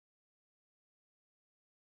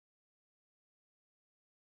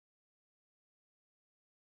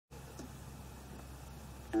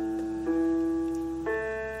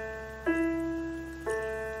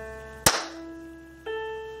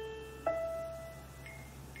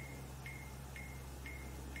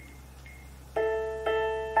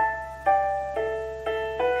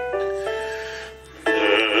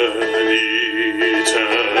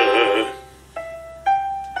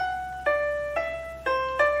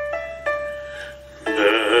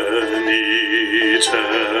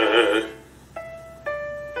Venite.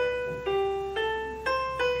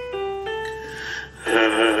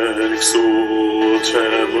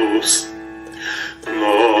 Exultemus. The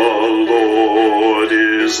Lord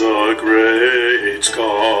is a great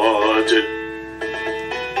God.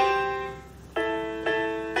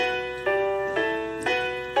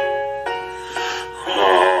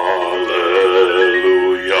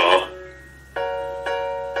 Hallelujah.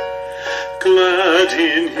 Glad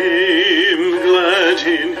in him, glad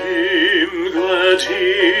in him, glad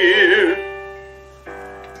here.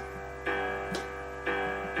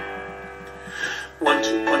 1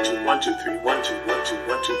 2 1 2 1 2 3 1 2 1 2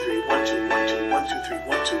 1 2 3 1 2 1 2 1 2 3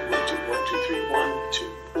 1 2 1 2 1 2 3 1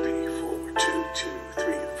 2 3 4 2 2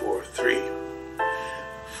 3 4 3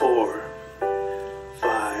 4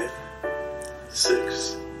 5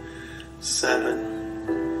 6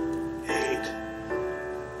 7 8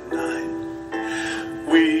 9.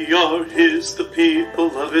 We are his, the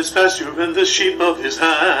people of his pasture, and the sheep of his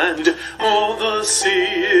hand. All the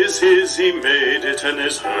sea is his, he made it, and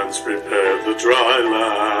his hands prepared the dry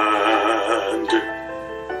land.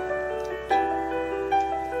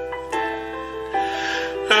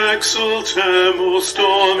 Exultemus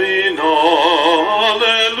Domino,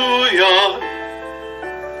 Alleluia.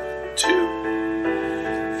 2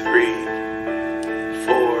 3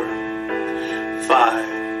 4 5.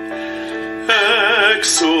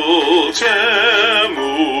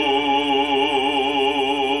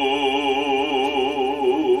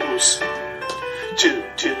 Exultemus. 2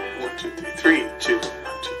 2 1 2 3 3 2 1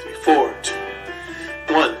 2 3 4 2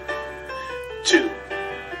 1 2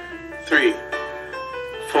 3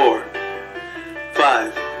 4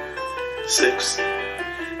 5 6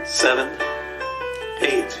 7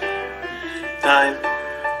 8 9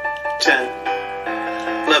 10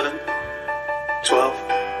 11 12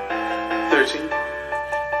 13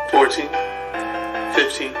 14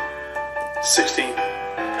 15 16.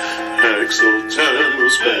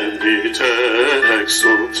 Exultemus Venite,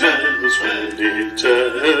 Exultemus Venite,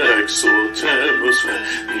 Exultemus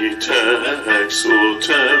Venite,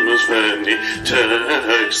 Exultemus Venite,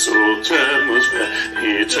 Exultemus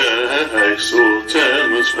Venite,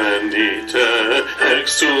 Exultemus Venite,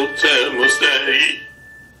 Exultemus Dei.